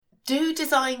Do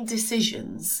design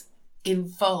decisions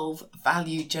involve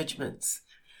value judgments?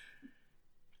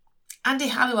 Andy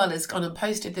Halliwell has gone and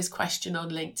posted this question on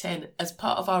LinkedIn as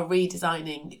part of our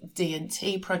Redesigning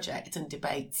D&T project and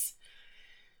debates.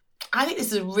 I think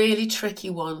this is a really tricky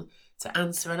one to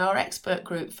answer, and our expert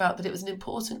group felt that it was an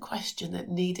important question that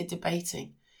needed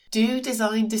debating. Do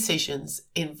design decisions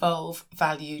involve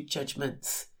value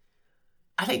judgments?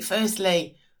 I think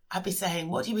firstly, I'd be saying,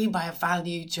 what do you mean by a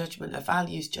value judgment, a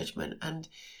values judgment? And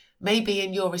maybe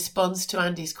in your response to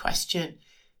Andy's question,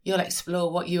 you'll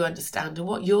explore what you understand and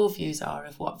what your views are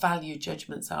of what value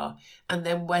judgments are, and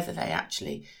then whether they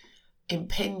actually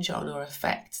impinge on or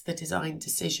affect the design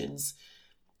decisions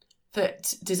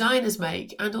that designers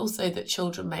make and also that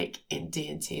children make in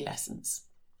D&T lessons.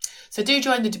 So do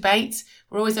join the debate.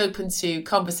 We're always open to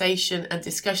conversation and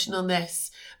discussion on this.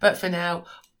 But for now,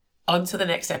 on to the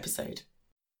next episode.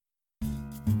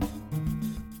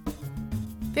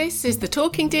 This is the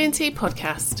Talking D&T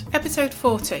podcast, episode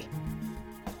 40.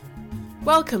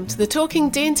 Welcome to the Talking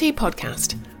D&T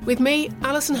podcast with me,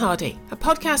 Alison Hardy, a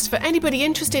podcast for anybody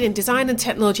interested in design and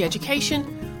technology education,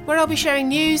 where I'll be sharing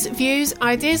news, views,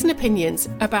 ideas and opinions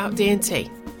about D&T.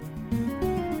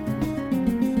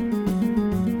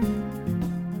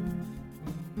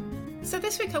 So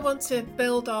this week I want to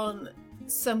build on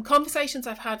some conversations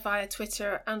I've had via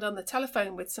Twitter and on the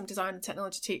telephone with some design and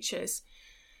technology teachers,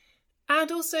 and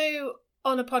also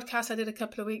on a podcast I did a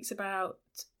couple of weeks ago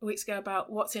about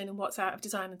what's in and what's out of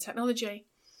design and technology.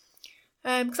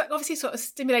 Because that obviously sort of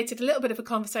stimulated a little bit of a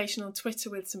conversation on Twitter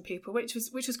with some people, which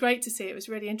was great to see. It was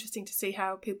really interesting to see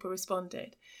how people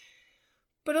responded.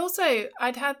 But also,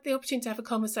 I'd had the opportunity to have a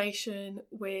conversation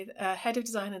with a head of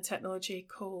design and technology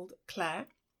called Claire.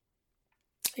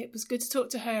 It was good to talk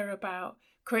to her about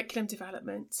curriculum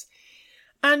development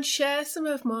and share some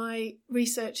of my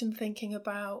research and thinking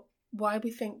about why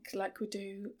we think like we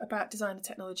do about design and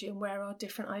technology and where our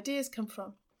different ideas come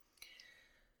from.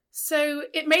 So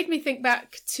it made me think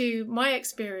back to my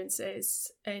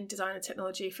experiences in design and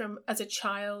technology from as a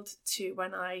child to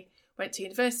when I went to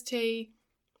university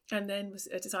and then was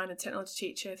a design and technology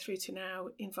teacher through to now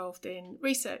involved in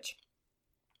research.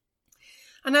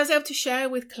 And I was able to share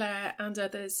with Claire and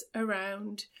others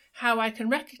around how I can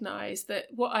recognise that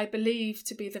what I believe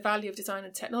to be the value of design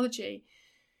and technology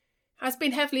has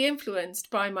been heavily influenced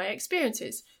by my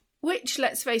experiences, which,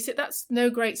 let's face it, that's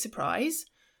no great surprise.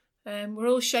 We're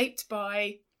all shaped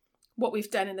by what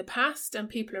we've done in the past and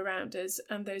people around us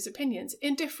and those opinions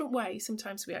in different ways.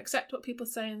 Sometimes we accept what people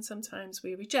say and sometimes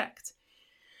we reject.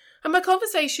 And my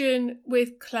conversation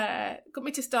with Claire got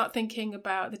me to start thinking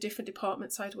about the different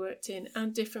departments I'd worked in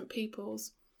and different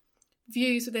people's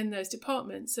views within those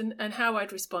departments and how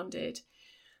I'd responded,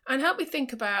 and helped me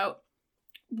think about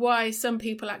why some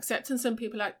people accept and some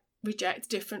people reject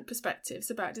different perspectives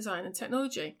about design and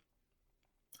technology.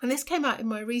 And this came out in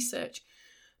my research,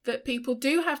 that people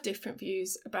do have different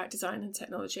views about design and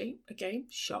technology. Again,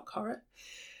 shock horror.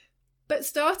 But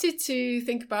started to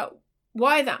think about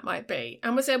why that might be,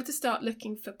 and was able to start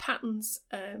looking for patterns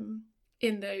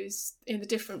in the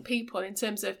different people, in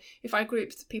terms of if I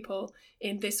grouped people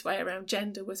in this way around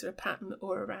gender, was there a pattern,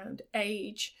 or around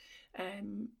age?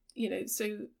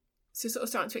 So sort of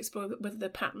starting to explore whether the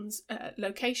patterns,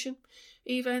 location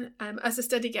even. As the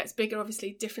study gets bigger,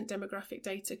 obviously different demographic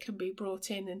data can be brought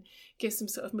in and give some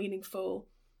sort of meaningful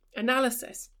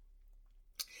analysis.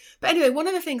 But anyway, one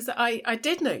of the things that I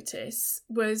did notice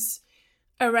was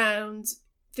around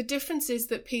the differences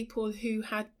that people who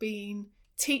had been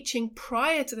teaching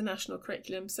prior to the national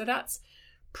curriculum, so that's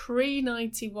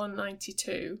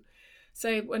pre-91-92,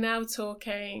 so we're now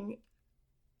talking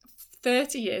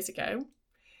 30 years ago,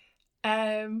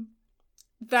 so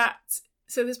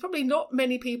there's probably not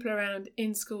many people around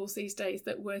in schools these days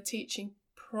that were teaching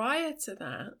prior to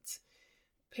that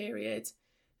period,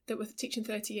 that were teaching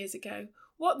 30 years ago,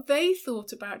 what they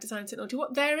thought about design technology,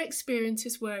 what their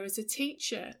experiences were as a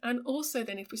teacher, and also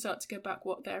then if we start to go back,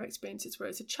 what their experiences were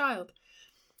as a child.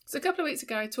 So a couple of weeks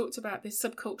ago I talked about this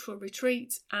subcultural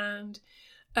retreat and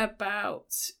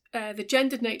about the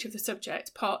gendered nature of the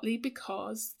subject, partly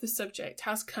because the subject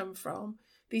has come from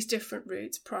these different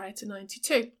roots prior to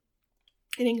 92.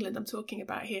 In England, I'm talking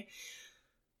about here.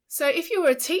 So if you were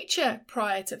a teacher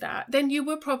prior to that, then you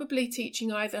were probably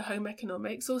teaching either home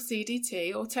economics or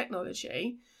CDT or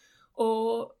technology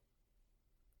or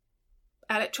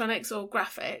electronics or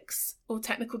graphics or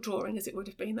technical drawing, as it would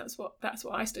have been. That's what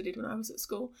I studied when I was at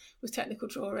school, was technical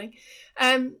drawing.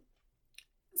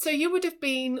 So you would have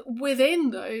been within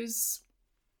those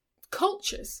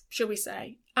cultures, shall we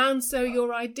say. And so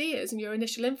your ideas and your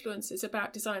initial influences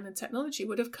about design and technology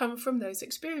would have come from those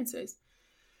experiences.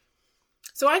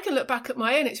 So I can look back at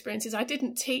my own experiences. I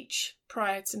didn't teach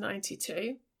prior to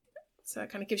 92. So it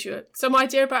kind of gives you some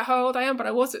idea about how old I am, but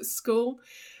I was at school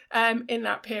in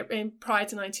that period, prior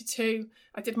to 92.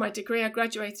 I did my degree, I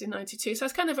graduated in 92. So I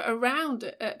was kind of around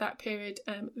at that period,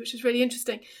 which was really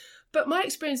interesting. But my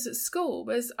experience at school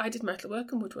was I did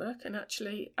metalwork and woodwork, and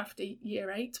actually after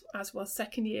year 8, as was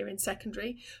second year in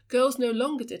secondary, girls no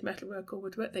longer did metalwork or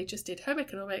woodwork, they just did home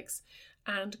economics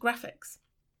and graphics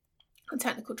and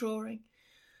technical drawing.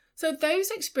 So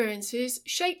those experiences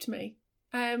shaped me.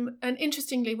 And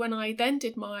interestingly, when I then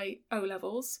did my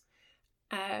O-levels,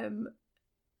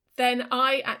 then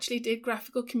I actually did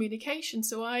graphical communication.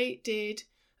 So I did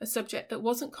a subject that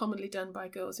wasn't commonly done by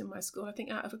girls in my school. I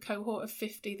think out of a cohort of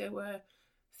 50, there were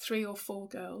 3 or 4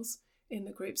 girls in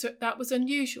the group. So that was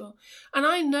unusual. And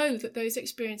I know that those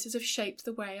experiences have shaped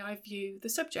the way I view the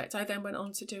subject. I then went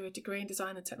on to do a degree in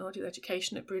design and technology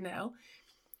education at Brunel.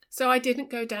 So I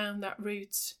didn't go down that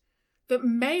route that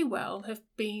may well have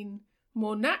been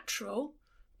more natural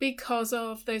because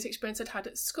of those experiences I'd had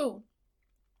at school.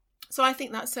 So I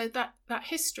think that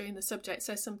history in the subject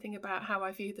says something about how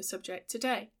I view the subject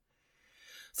today.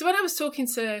 So when I was talking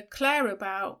to Claire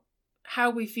about how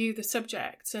we view the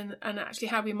subject and actually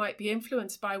how we might be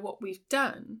influenced by what we've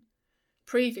done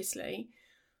previously,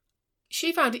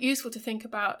 she found it useful to think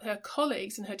about her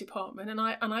colleagues in her department, and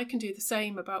I can do the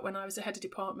same about when I was a head of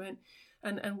department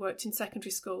and worked in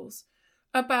secondary schools,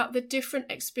 about the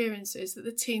different experiences that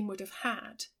the team would have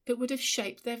had that would have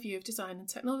shaped their view of design and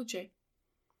technology.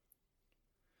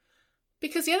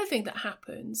 Because the other thing that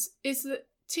happens is that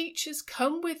teachers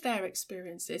come with their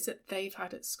experiences that they've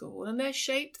had at school, and they're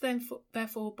shaped then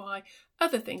therefore by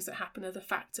other things that happen, other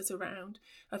factors around,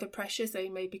 other pressures. They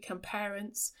may become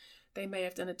parents, they may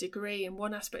have done a degree in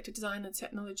one aspect of design and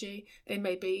technology, they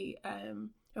may be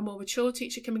a more mature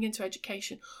teacher coming into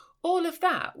education. All of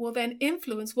that will then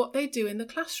influence what they do in the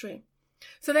classroom.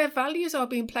 So their values are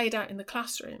being played out in the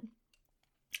classroom,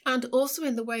 and also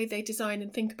in the way they design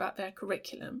and think about their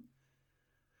curriculum.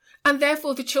 And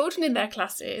therefore the children in their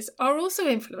classes are also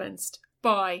influenced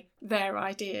by their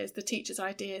ideas, the teacher's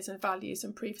ideas and values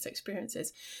and previous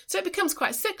experiences. So it becomes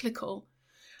quite cyclical.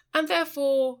 And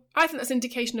therefore, I think that's an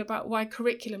indication about why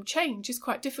curriculum change is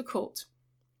quite difficult.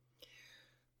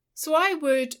 So I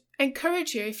would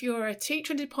encourage you, if you're a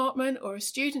teacher in a department or a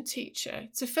student teacher,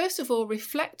 to first of all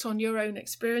reflect on your own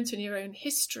experience and your own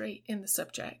history in the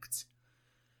subject.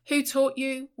 Who taught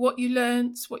you, what you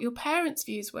learnt, what your parents'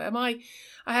 views were.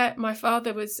 My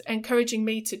father was encouraging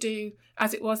me to do,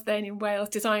 as it was then in Wales,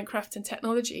 design, craft and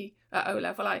technology at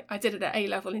O-level. I did it at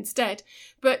A-level instead.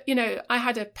 But, I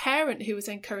had a parent who was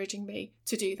encouraging me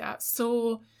to do that,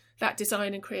 saw that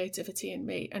design and creativity in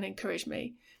me and encouraged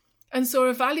me, and saw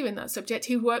a value in that subject.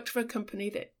 He worked for a company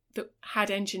that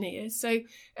had engineers. So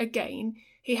again,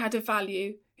 he had a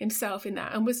value himself in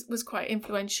that and was quite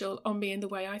influential on me in the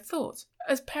way I thought,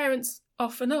 as parents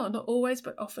often are, not always,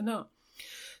 but often are.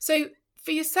 So for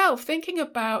yourself, thinking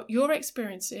about your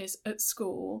experiences at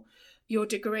school, your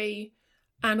degree,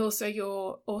 and also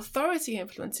your authority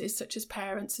influences, such as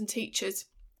parents and teachers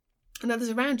and others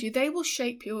around you, they will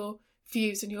shape your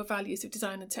views and your values of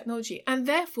design and technology, and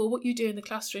therefore what you do in the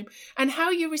classroom and how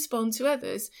you respond to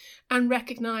others and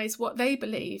recognise what they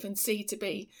believe and see to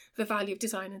be the value of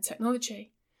design and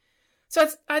technology. So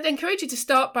I'd encourage you to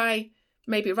start by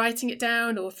maybe writing it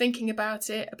down or thinking about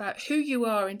it, about who you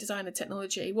are in design and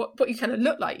technology, what you kind of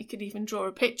look like. You could even draw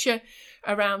a picture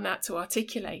around that to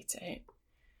articulate it.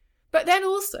 But then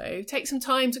also take some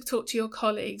time to talk to your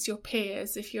colleagues, your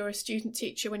peers. If you're a student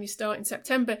teacher when you start in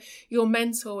September, your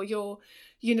mentor, your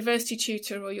university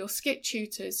tutor or your skit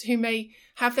tutors who may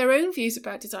have their own views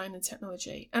about design and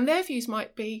technology, and their views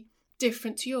might be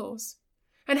different to yours.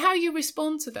 And how you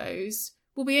respond to those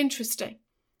will be interesting.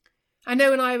 I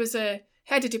know when I was a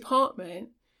head of department,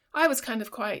 I was kind of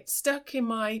quite stuck in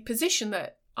my position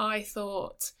that I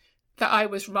thought that I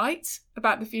was right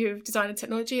about the view of design and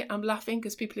technology. I'm laughing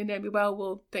because people who know me well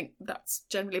will think that's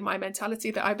generally my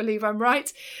mentality, that I believe I'm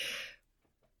right.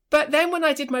 But then when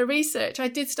I did my research, I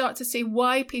did start to see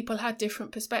why people had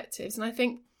different perspectives. And I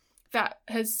think that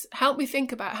has helped me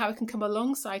think about how I can come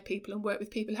alongside people and work with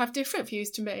people who have different views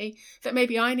to me that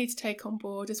maybe I need to take on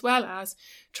board, as well as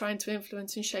trying to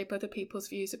influence and shape other people's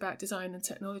views about design and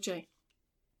technology.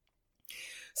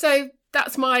 So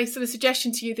that's my sort of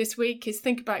suggestion to you this week, is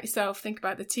think about yourself, think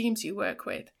about the teams you work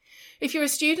with. If you're a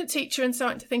student teacher and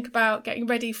starting to think about getting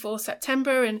ready for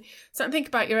September and starting to think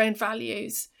about your own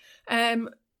values,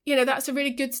 that's a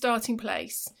really good starting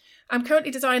place. I'm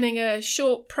currently designing a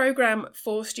short programme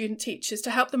for student teachers to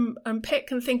help them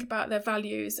unpick and think about their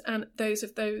values and those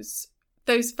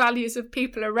those values of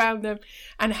people around them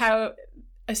and how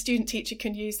a student teacher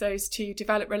can use those to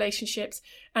develop relationships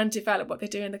and develop what they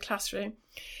do in the classroom.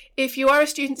 If you are a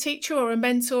student teacher or a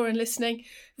mentor and listening,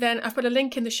 then I've put a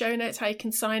link in the show notes how you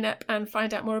can sign up and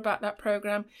find out more about that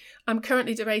programme. I'm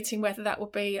currently debating whether that will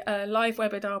be a live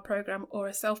webinar programme or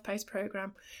a self-paced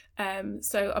programme.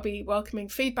 So I'll be welcoming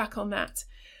feedback on that.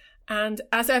 And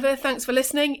as ever, thanks for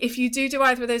listening. If you do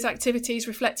either of those activities,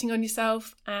 reflecting on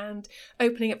yourself and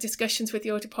opening up discussions with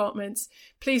your departments,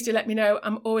 please do let me know.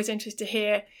 I'm always interested to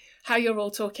hear how you're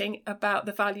all talking about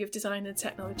the value of design and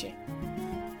technology.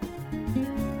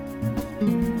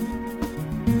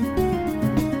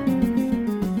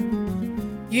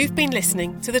 You've been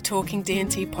listening to the Talking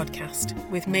D&T podcast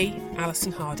with me,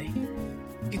 Alison Hardy.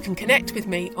 You can connect with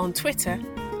me on Twitter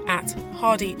at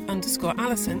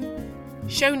Hardy_Alison.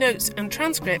 Show notes and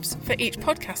transcripts for each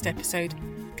podcast episode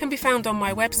can be found on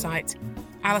my website,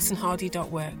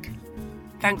 alisonhardy.work.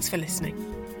 Thanks for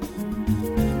listening.